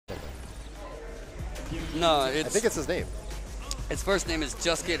No, I think it's his name. Its first name is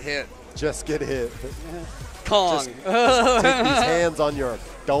Just Get Hit. Just get hit. Kong. Just take these hands on your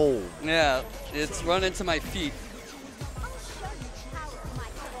dome. Yeah, it's run into my feet.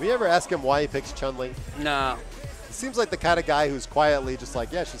 We ever ask him why he picks Chun-Li? Nah. He seems like the kind of guy who's quietly just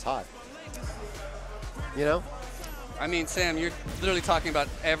like, yeah, she's hot. You know? I mean, Sam, you're literally talking about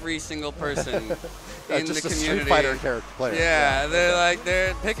every single person in the just a community. Street Fighter character player. Yeah,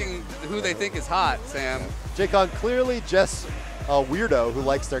 they're picking who they think is hot, Sam. Jkong clearly just a weirdo who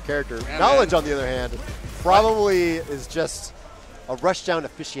likes their character. Yeah, Knowledge, man. on the other hand, probably is just a rushdown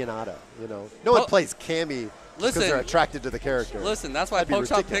aficionado. You know, no one plays Cammy because they're attracted to the character. Listen, that's why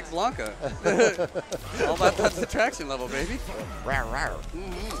Pokeshop picked Blanca. All about that attraction level, baby. Rawr, rawr.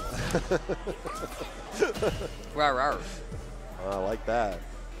 Rawr, rawr. I like that.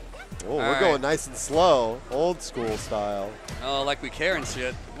 Oh, All we're going nice and slow, old school style. Oh, like we care and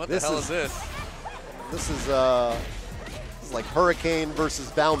shit. What the hell is this? This is like Hurricane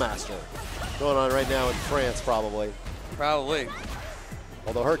versus Bowmaster going on right now in France, probably. Probably.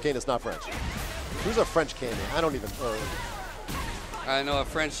 Although Hurricane is not French. Who's a French Cammy? I don't even know. I know a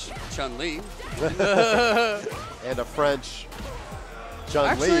French Chun-Li. And a French Chun-Li.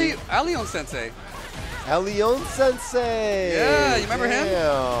 Actually, Allion Sensei. Allion Sensei. Yeah, you remember him?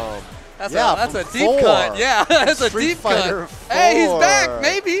 Damn. That's a deep cut. Yeah, that's a deep cut. Hey, he's back,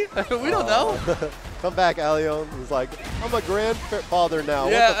 maybe. We don't know. Come back, Allion. He's like, I'm a grandfather now.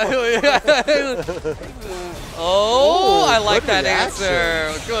 Yeah. Oh, I like that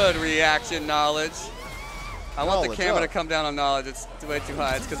answer. Good reaction, Knowledge. I want the camera to come down on Knowledge. It's way too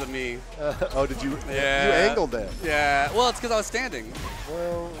high. It's because of me. Oh, did you? Yeah. You angled it. Yeah. Well, it's because I was standing.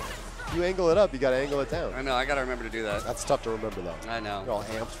 Well, you angle it up, you got to angle it down. I know. I got to remember to do that. That's tough to remember, though. I know. You're all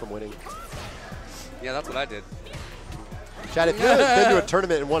amped from winning. Yeah, that's what I did. Chad, if you've been to a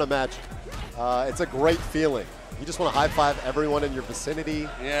tournament and won a match, it's a great feeling. You just want to high-five everyone in your vicinity.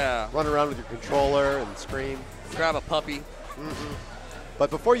 Yeah. Run around with your controller and scream. Grab a puppy. But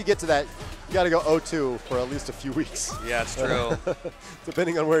before you get to that, you got to go 0-2 for at least a few weeks. Yeah, it's true.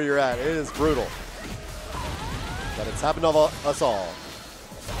 Depending on where you're at. It is brutal. But it's happened to us all.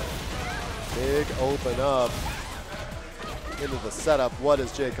 Big open up into the setup. What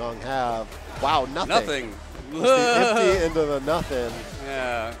does Jkong have? Wow, nothing. Nothing. Just the empty into the nothing.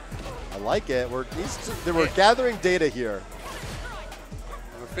 Yeah. I like it. We're gathering data here.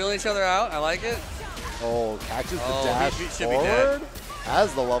 We're feeling each other out. I like it. Oh, catches the dash he should forward. be dead.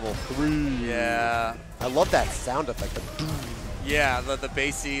 Has the level 3. Yeah. I love that sound effect. Yeah, the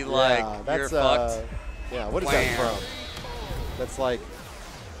bassy, like, that's, you're fucked. Yeah, what is that from? That's like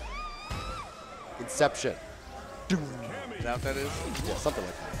Inception. Is that what that is? Yeah, something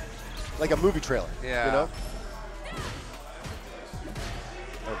like that. Like a movie trailer. Yeah. You know?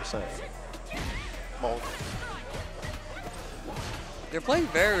 100%. They're playing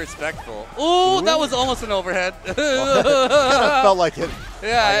very respectful. Ooh, that was almost an overhead. Kind of felt like it.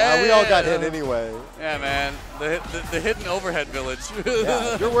 Yeah, we all got hit anyway. Yeah, man. The hidden overhead village.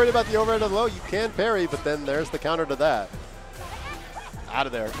 Yeah, if you're worried about the overhead on the low, you can parry, but then there's the counter to that. Out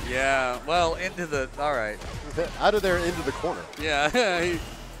of there. Yeah, well, into the, all right. Out of there into the corner. Yeah,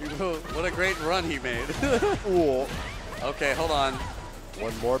 what a great run he made. Ooh. Okay, hold on.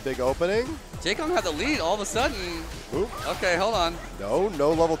 One more big opening. Jkong had the lead all of a sudden. Oop. Okay, hold on. No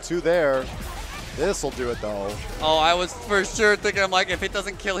level 2 there. This will do it, though. Oh, I was for sure thinking, I'm like, if it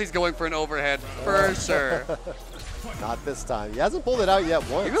doesn't kill, he's going for an overhead. For sure. Not this time. He hasn't pulled it out yet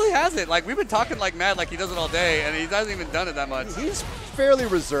once. He really hasn't. Like, we've been talking like mad, like he does it all day, and he hasn't even done it that much. He's fairly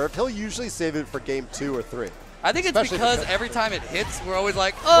reserved. He'll usually save it for game 2 or 3. I think it's because every time it hits, we're always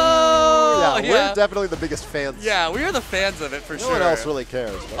like, oh! Yeah, we're definitely the biggest fans. Yeah, we are the fans of it for sure. No one else really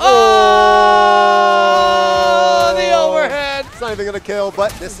cares. Oh! The overhead! It's not even going to kill,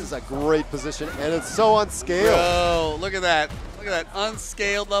 but this is a great position, and it's so unscaled. Oh, look at that. Look at that.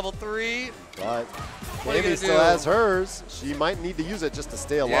 Unscaled level 3. But Cammy still has hers. She might need to use it just to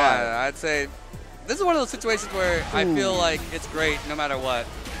stay alive. Yeah, I'd say this is one of those situations where I feel like it's great no matter what.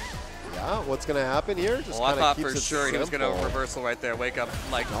 Yeah, what's going to happen here? Just well, I thought keeps for sure he was going to reversal right there. Wake up,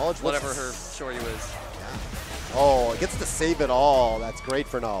 like, whatever her shorty was. Oh, it gets to save it all. That's great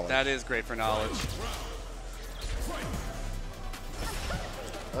for Knowledge. That is great for Knowledge.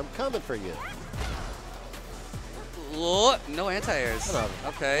 I'm coming for you. Oh, no anti-airs.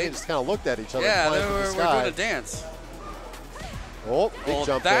 Okay. They just kind of looked at each other. Yeah, we're doing a dance. Oh, big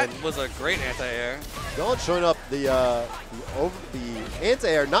jump that in. was a great anti-air. Knowledge showing up the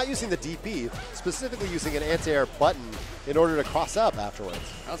anti-air, not using the DP, specifically using an anti-air button in order to cross up afterwards.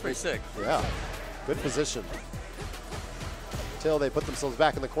 That was pretty sick. Yeah, good position. Until they put themselves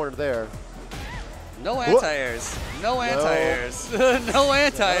back in the corner there. No anti-airs. No anti-airs. No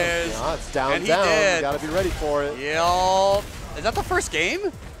anti-airs. Yeah, it's down, and down. He did. You got to be ready for it. Yo. Is that the first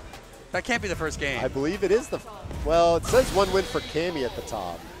game? That can't be the first game. I believe it is the. Well, it says 1 win for Cammy at the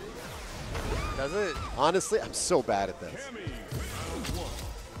top. Does it? Honestly, I'm so bad at this.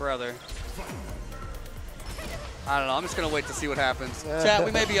 Brother. I don't know. I'm just going to wait to see what happens. Chat,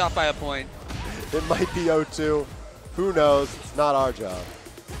 we may be off by a point. It might be 0-2. Who knows? It's not our job.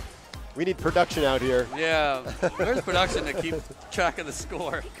 We need production out here. Yeah. Where's production to keep track of the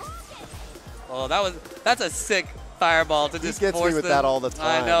score? Oh, that's a sick fireball to just gets force me with them. that all the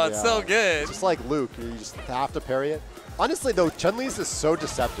time. I know. It's so good. Just like Luke. You just have to parry it. Honestly, though, Chun-Li's is so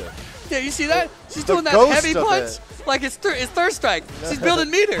deceptive. Yeah, you see that? She's The doing that ghost heavy of punch it. like it's third strike. She's building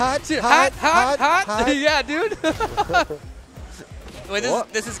meter. Hot, hot, hot, hot, hot. Yeah, dude. Wait,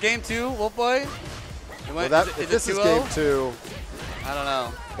 this is game 2, Wolf Boy? Well, if this is game 2, I don't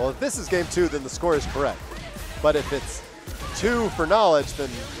know. well, if this is game 2, then the score is correct. But if it's 2 for knowledge, then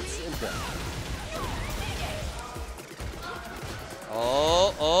it's incorrect.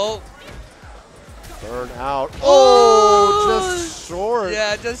 Oh. Burn out. Oh, just short.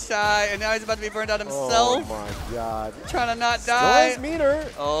 Yeah, just shy. And now he's about to be burned out himself. Oh, my God. Trying to not Still die. has meter.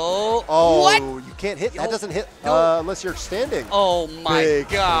 Oh. What? What? You can't hit. That doesn't hit No. unless you're standing. Oh, my Big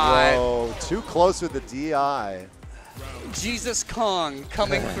God. throw. Too close with the DI. Jesus Kong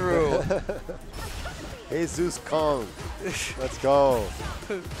coming through. Jesus Kong. Let's go.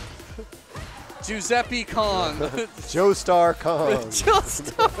 Giuseppe Kong. Joestar Kong.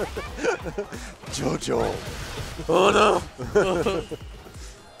 Joestar. Jojo. Oh, no.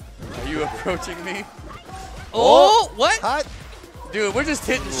 Are you approaching me? Oh, what? Hot. Dude, we're just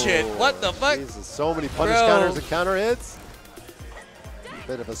hitting shit. What the fuck? Jesus, so many punish Bro. counters and counter hits.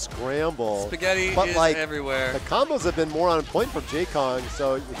 Bit of a scramble. Spaghetti but is like, everywhere. The combos have been more on point from Jkong,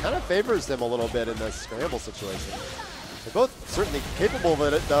 so it kind of favors them a little bit in this scramble situation. They're both certainly capable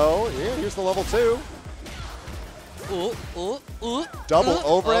of it, though. Yeah, here's the level 2. Double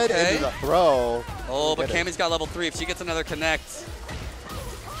overhead into the throw. Oh, but Cammy's got level 3. If she gets another connect.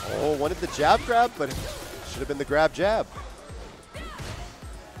 Oh, wanted the jab grab, but it should have been the grab jab.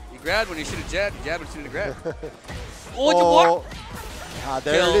 You grabbed when you should have jabbed. You jabbed when you should have grabbed. Oh, God,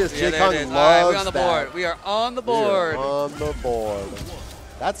 there it is. Jkong loves right, we're on the that. board. We are on the board. We are on the board.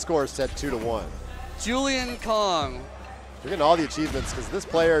 That score is set 2-1. Julian Kong. You're getting all the achievements because this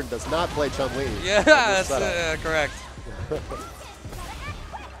player does not play Chun-Li. Yeah, that's correct.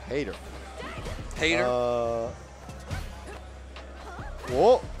 Hater. Hater?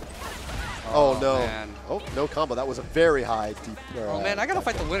 Whoa. Oh, no. Man. Oh, no combo. That was a very high deep. Oh, man, I got to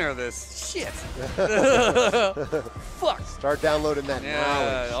fight the winner of this. Shit. Fuck. Start downloading that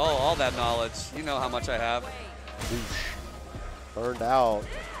knowledge. All that knowledge. You know how much I have. Burned out.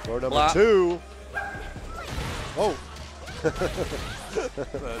 Door number 2. Oh.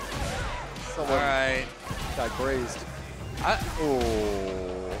 All right. Got grazed.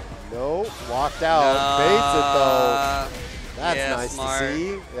 Oh, no. Walked out. No. Baits it, though. That's nice smart. to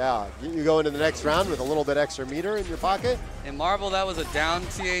see. Yeah. You go into the next round with a little bit extra meter in your pocket. In Marvel, that was a down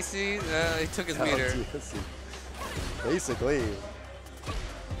TAC. He took his meter. Basically.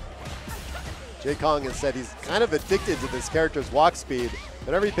 Jkong has said he's kind of addicted to this character's walk speed.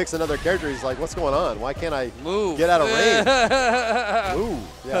 Whenever he picks another character, he's like, what's going on? Why can't I get out of range? Move.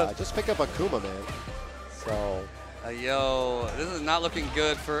 Yeah, just pick up a Kuma, man. So. Yo, this is not looking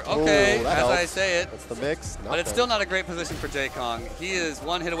good for, okay, as helps. I say it. That's the mix. But it's still not a great position for Jkong. He is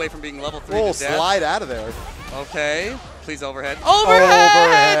 1 hit away from being level 3 to death. Slide out of there. Okay, please overhead.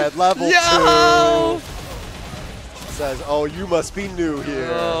 Overhead, level 2. Yo! Says, oh, you must be new here.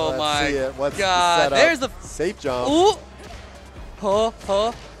 Oh, Let's my see it. What's God. The There's the safe jump. Ooh.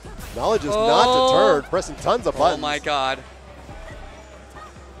 Huh. Knowledge is not deterred, pressing tons of buttons. Oh, my God.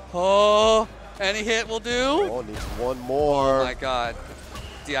 Oh, any hit will do. Oh, needs one more. Oh, my God.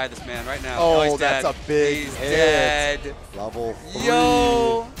 DI this man right now. Oh, he's that's dead. a big He's hit. dead. Level 3.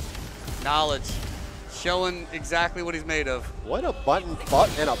 Yo. Knowledge. Showing exactly what he's made of. What a button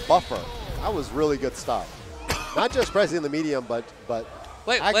and a buffer. That was really good stuff. Not just pressing the medium, but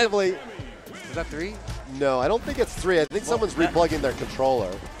actively. Is that 3? No, I don't think it's 3. I think someone's replugging their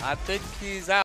controller. I think he's out.